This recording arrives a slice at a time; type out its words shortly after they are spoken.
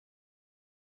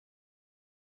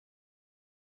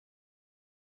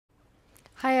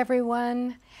Hi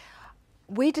everyone.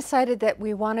 We decided that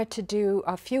we wanted to do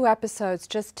a few episodes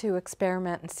just to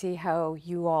experiment and see how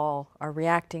you all are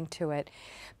reacting to it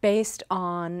based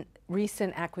on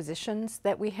recent acquisitions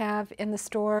that we have in the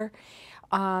store.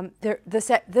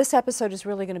 This episode is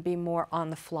really going to be more on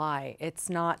the fly. It's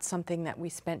not something that we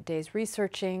spent days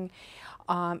researching.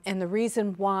 And the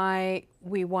reason why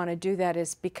we want to do that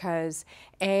is because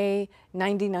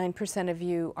 99% of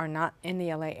you are not in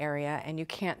the LA area and you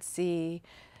can't see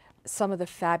some of the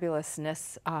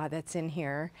fabulousness that's in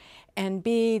here. And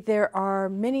B, there are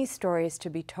many stories to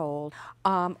be told.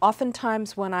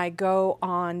 Oftentimes when I go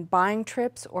on buying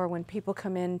trips or when people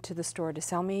come into the store to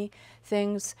sell me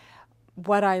things,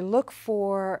 what I look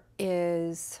for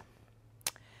is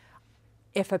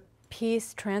if a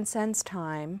piece transcends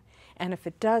time, and if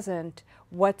it doesn't,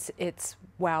 what's its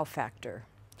wow factor?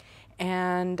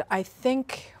 And I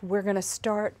think we're going to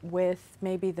start with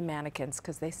maybe the mannequins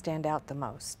because they stand out the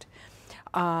most.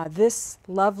 This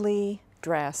lovely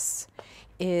dress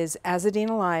is Azadine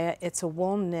Alaia. It's a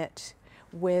wool knit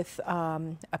with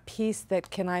a piece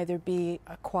that can either be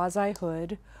a quasi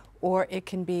hood or it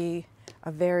can be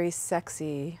a very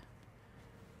sexy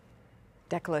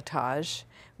décolletage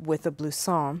with a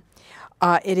blouson.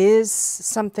 It is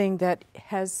something that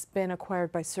has been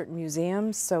acquired by certain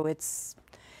museums, so it's,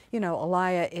 you know,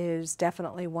 Alaia is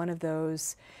definitely one of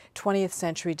those 20th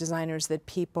century designers that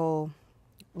people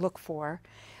look for.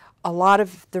 A lot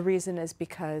of the reason is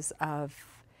because of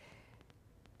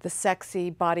the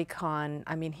sexy bodycon.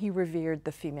 I mean, he revered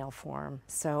the female form,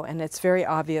 so, and it's very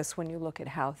obvious when you look at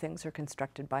how things are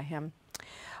constructed by him.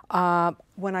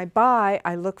 When I buy,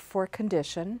 I look for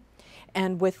condition.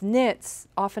 And with knits,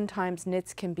 oftentimes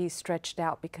knits can be stretched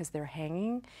out because they're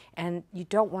hanging, and you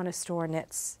don't want to store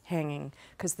knits hanging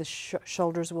because the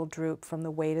shoulders will droop from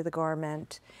the weight of the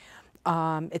garment.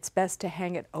 It's best to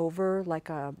hang it over like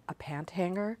a pant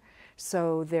hanger,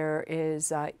 so there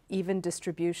is even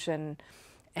distribution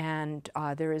and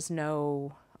there is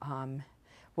no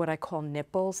what I call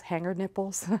nipples, hanger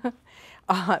nipples.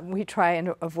 We try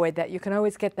and avoid that. You can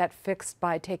always get that fixed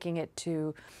by taking it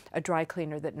to a dry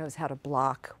cleaner that knows how to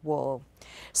block wool.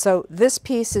 So this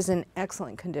piece is in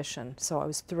excellent condition, so I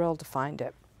was thrilled to find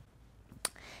it.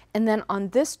 And then on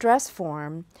this dress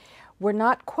form, we're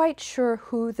not quite sure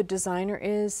who the designer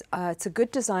is. It's a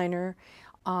good designer.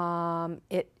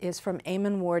 It is from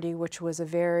Eamon Wardy, which was a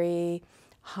very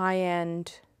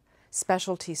high-end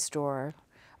specialty store,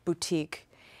 boutique.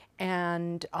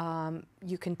 And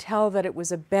you can tell that it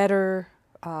was a better,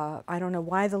 I don't know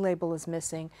why the label is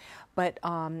missing, but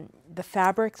the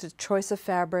fabric, the choice of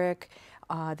fabric,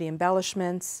 the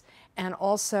embellishments, and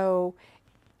also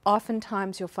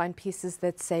oftentimes you'll find pieces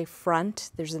that say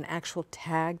front. There's an actual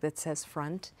tag that says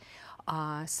front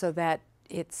so that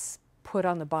it's put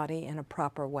on the body in a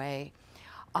proper way.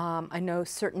 I know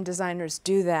certain designers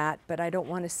do that, but I don't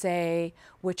want to say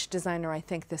which designer I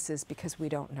think this is because we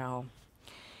don't know.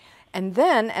 And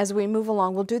then, as we move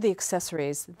along, we'll do the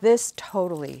accessories. This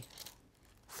totally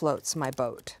floats my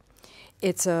boat.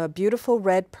 It's a beautiful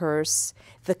red purse.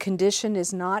 The condition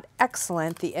is not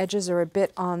excellent. The edges are a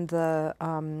bit on the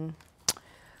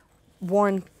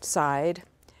worn side,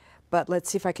 but let's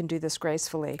see if I can do this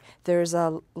gracefully. There's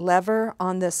a lever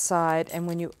on this side, and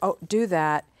when you do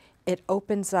that, it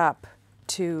opens up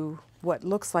to what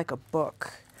looks like a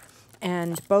book.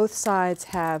 And both sides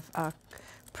have a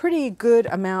pretty good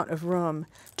amount of room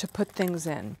to put things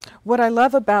in. What I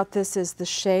love about this is the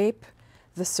shape,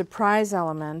 the surprise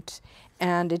element,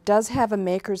 and it does have a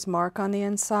maker's mark on the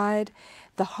inside.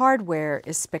 The hardware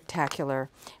is spectacular.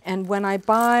 And when I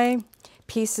buy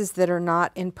pieces that are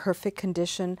not in perfect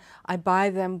condition, I buy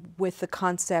them with the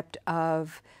concept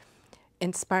of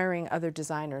inspiring other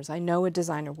designers. I know a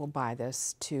designer will buy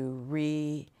this to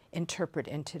reinterpret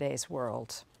in today's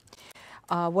world.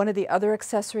 One of the other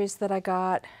accessories that I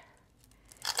got,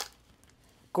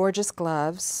 gorgeous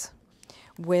gloves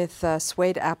with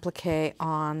suede applique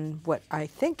on what I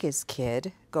think is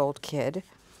kid, gold kid.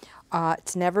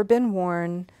 It's never been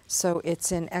worn, so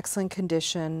it's in excellent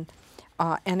condition,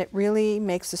 and it really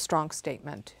makes a strong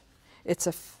statement. It's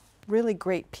a really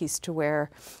great piece to wear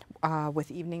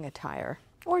with evening attire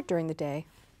or during the day.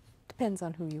 Depends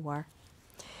on who you are.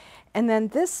 And then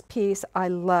this piece, I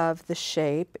love the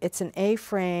shape. It's an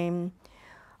A-frame,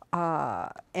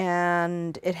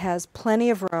 and it has plenty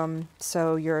of room,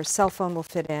 so your cell phone will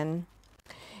fit in.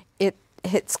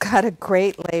 It's got a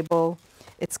great label.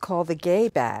 It's called the Gay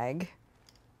Bag.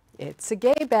 It's a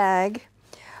gay bag,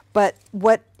 but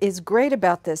what is great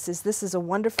about this is a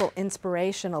wonderful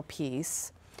inspirational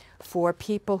piece for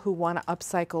people who want to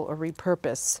upcycle or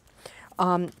repurpose.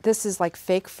 This is like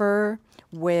fake fur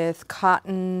with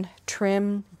cotton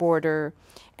trim border,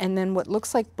 and then what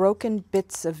looks like broken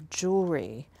bits of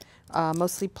jewelry,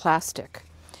 mostly plastic.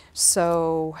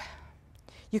 So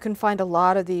you can find a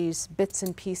lot of these bits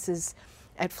and pieces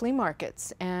at flea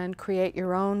markets and create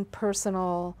your own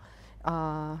personal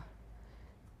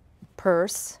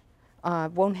purse.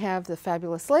 Won't have the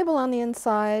fabulous label on the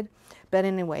inside, but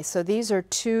anyway, so these are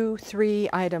 3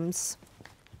 items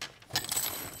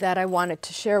that I wanted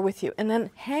to share with you. And then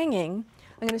hanging,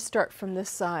 I'm going to start from this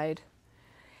side.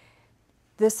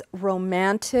 This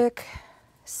romantic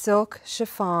silk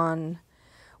chiffon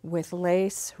with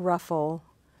lace ruffle,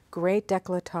 great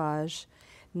décolletage,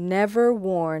 never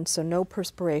worn, so no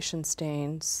perspiration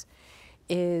stains,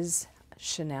 is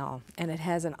Chanel. And it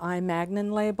has an I.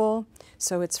 Magnin label,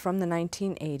 so it's from the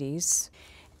 1980s.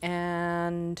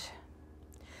 And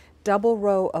double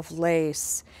row of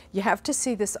lace. You have to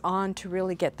see this on to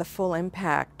really get the full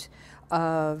impact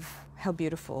of how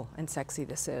beautiful and sexy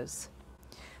this is.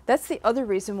 That's the other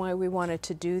reason why we wanted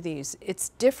to do these. It's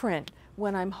different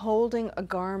when I'm holding a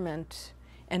garment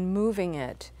and moving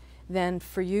it than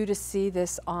for you to see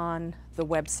this on the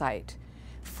website.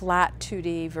 Flat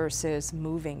 2D versus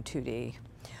moving 2D.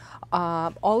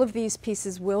 All of these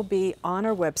pieces will be on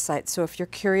our website, so if you're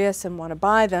curious and want to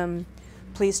buy them,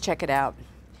 please check it out.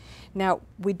 Now,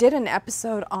 we did an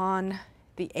episode on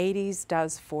the 80s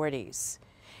does 40s,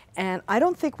 and I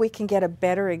don't think we can get a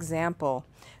better example.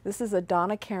 This is a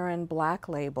Donna Karan black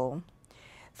label.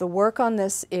 The work on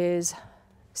this is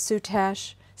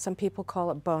soutache, some people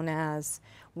call it bonaz,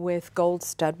 with gold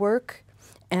stud work,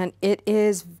 and it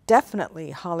is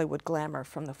definitely Hollywood glamour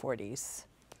from the 40s.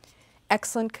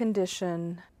 Excellent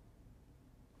condition,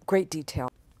 great detail.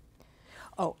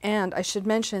 Oh, and I should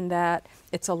mention that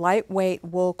it's a lightweight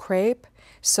wool crepe,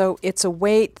 so it's a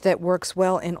weight that works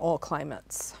well in all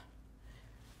climates.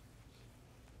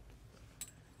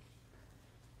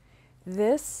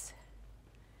 This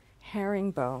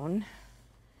herringbone,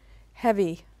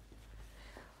 heavy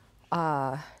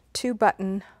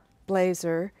 2-button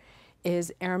blazer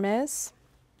is Hermes,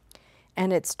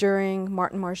 and it's during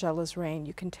Martin Margiela's reign.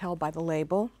 You can tell by the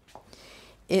label.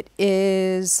 It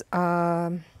is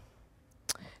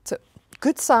it's a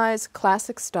good size,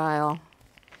 classic style,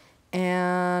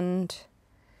 and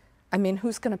I mean,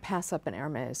 who's going to pass up an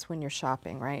Hermes when you're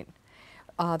shopping, right?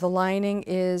 The lining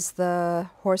is the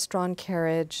horse-drawn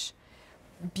carriage,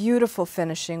 beautiful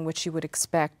finishing, which you would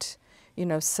expect, you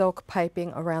know, silk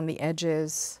piping around the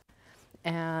edges,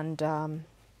 and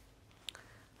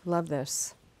love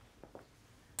this.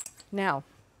 Now,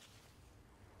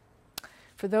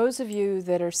 for those of you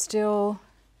that are still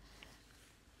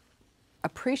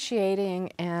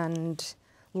appreciating and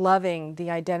loving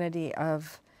the identity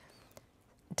of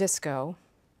disco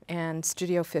and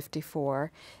Studio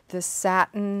 54, the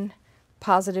satin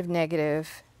positive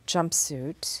negative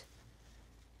jumpsuit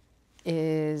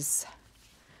is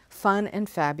fun and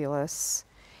fabulous.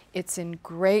 It's in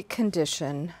great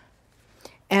condition.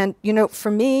 And, you know,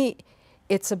 for me,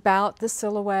 it's about the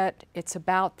silhouette, it's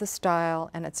about the style,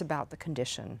 and it's about the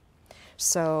condition.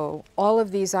 So all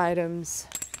of these items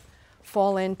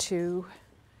fall into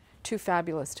too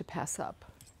fabulous to pass up.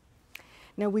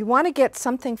 Now, we want to get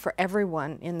something for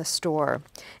everyone in the store.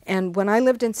 And when I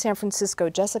lived in San Francisco,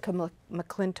 Jessica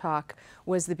McClintock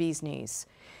was the bee's knees.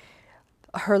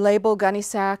 Her label, Gunny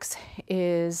Sacks,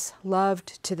 is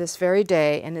loved to this very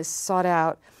day and is sought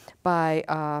out by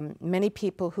many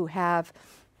people who have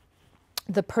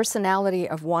the personality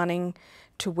of wanting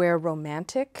to wear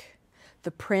romantic,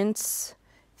 the prints,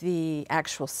 the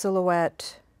actual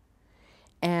silhouette,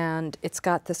 and it's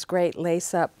got this great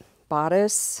lace-up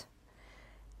bodice.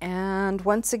 And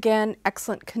once again,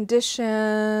 excellent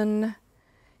condition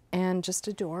and just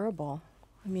adorable.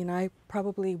 I mean, I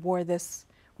probably wore this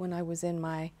when I was in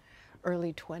my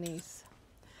early 20s.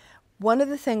 One of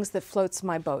the things that floats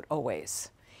my boat always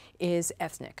is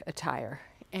ethnic attire.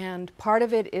 And part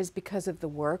of it is because of the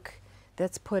work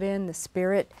that's put in, the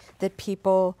spirit that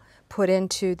people put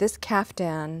into. This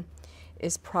kaftan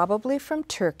is probably from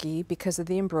Turkey because of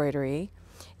the embroidery.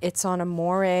 It's on a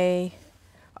moire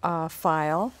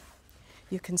file.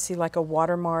 You can see like a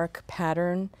watermark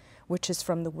pattern, which is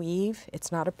from the weave.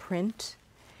 It's not a print.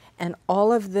 And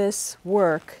all of this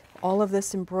work, all of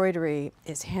this embroidery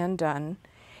is hand done.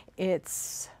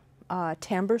 It's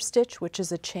tambour stitch, which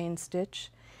is a chain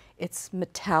stitch. It's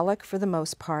metallic for the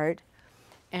most part.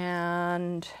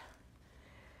 And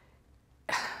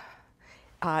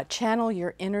channel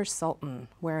your inner sultan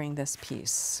wearing this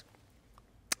piece.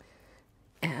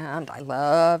 And I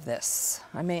love this.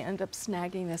 I may end up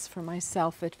snagging this for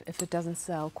myself if it doesn't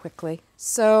sell quickly.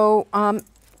 So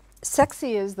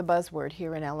Sexy is the buzzword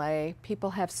here in LA.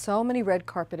 People have so many red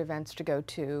carpet events to go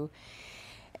to.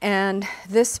 And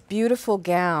this beautiful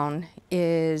gown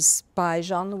is by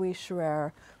Jean-Louis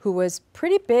Scherer, who was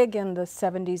pretty big in the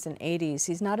 70s and 80s.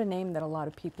 He's not a name that a lot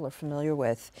of people are familiar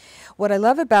with. What I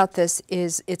love about this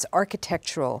is it's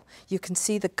architectural. You can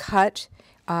see the cut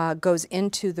goes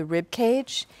into the rib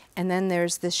cage, and then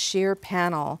there's this sheer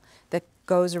panel that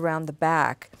goes around the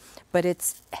back. But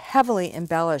it's heavily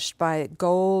embellished by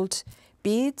gold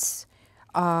beads,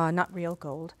 not real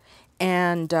gold,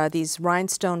 and these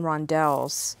rhinestone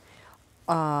rondelles.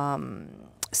 And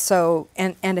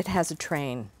it has a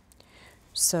train.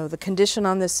 So the condition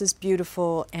on this is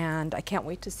beautiful, and I can't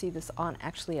wait to see this on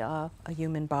actually a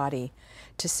human body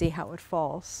to see how it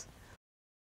falls.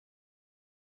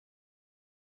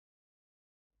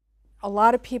 A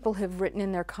lot of people have written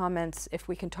in their comments if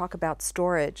we can talk about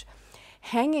storage.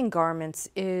 Hanging garments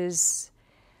is,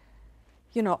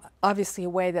 you know, obviously a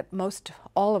way that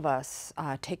all of us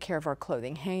take care of our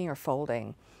clothing, hanging or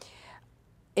folding.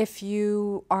 If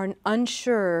you are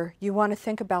unsure, you want to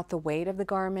think about the weight of the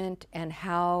garment and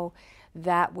how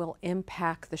that will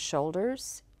impact the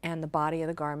shoulders and the body of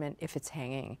the garment if it's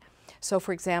hanging. So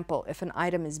for example, if an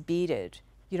item is beaded,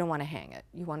 you don't want to hang it.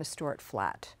 You want to store it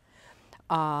flat.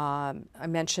 I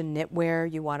mentioned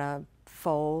knitwear, you want to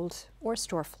fold or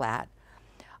store flat.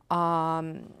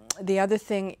 The other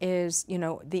thing is, you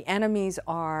know, the enemies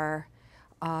are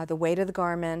the weight of the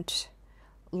garment.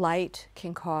 Light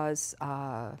can cause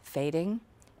fading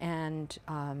and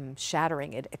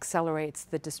shattering. It accelerates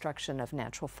the destruction of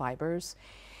natural fibers.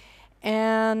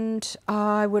 And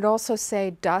I would also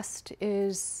say dust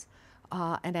is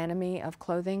an enemy of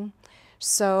clothing.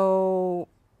 So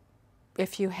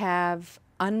if you have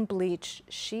unbleached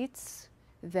sheets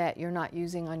that you're not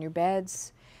using on your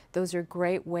beds, those are a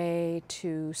great way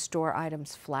to store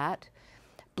items flat.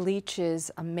 Bleach is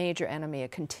a major enemy.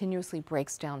 It continuously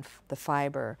breaks down the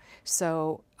fiber.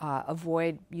 So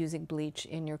avoid using bleach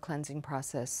in your cleansing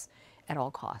process at all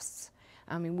costs.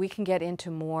 I mean, we can get into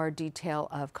more detail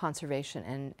of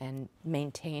conservation and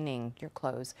maintaining your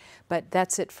clothes, but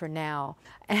that's it for now.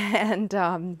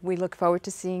 And we look forward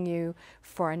to seeing you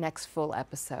for our next full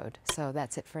episode. So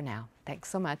that's it for now. Thanks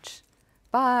so much.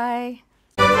 Bye.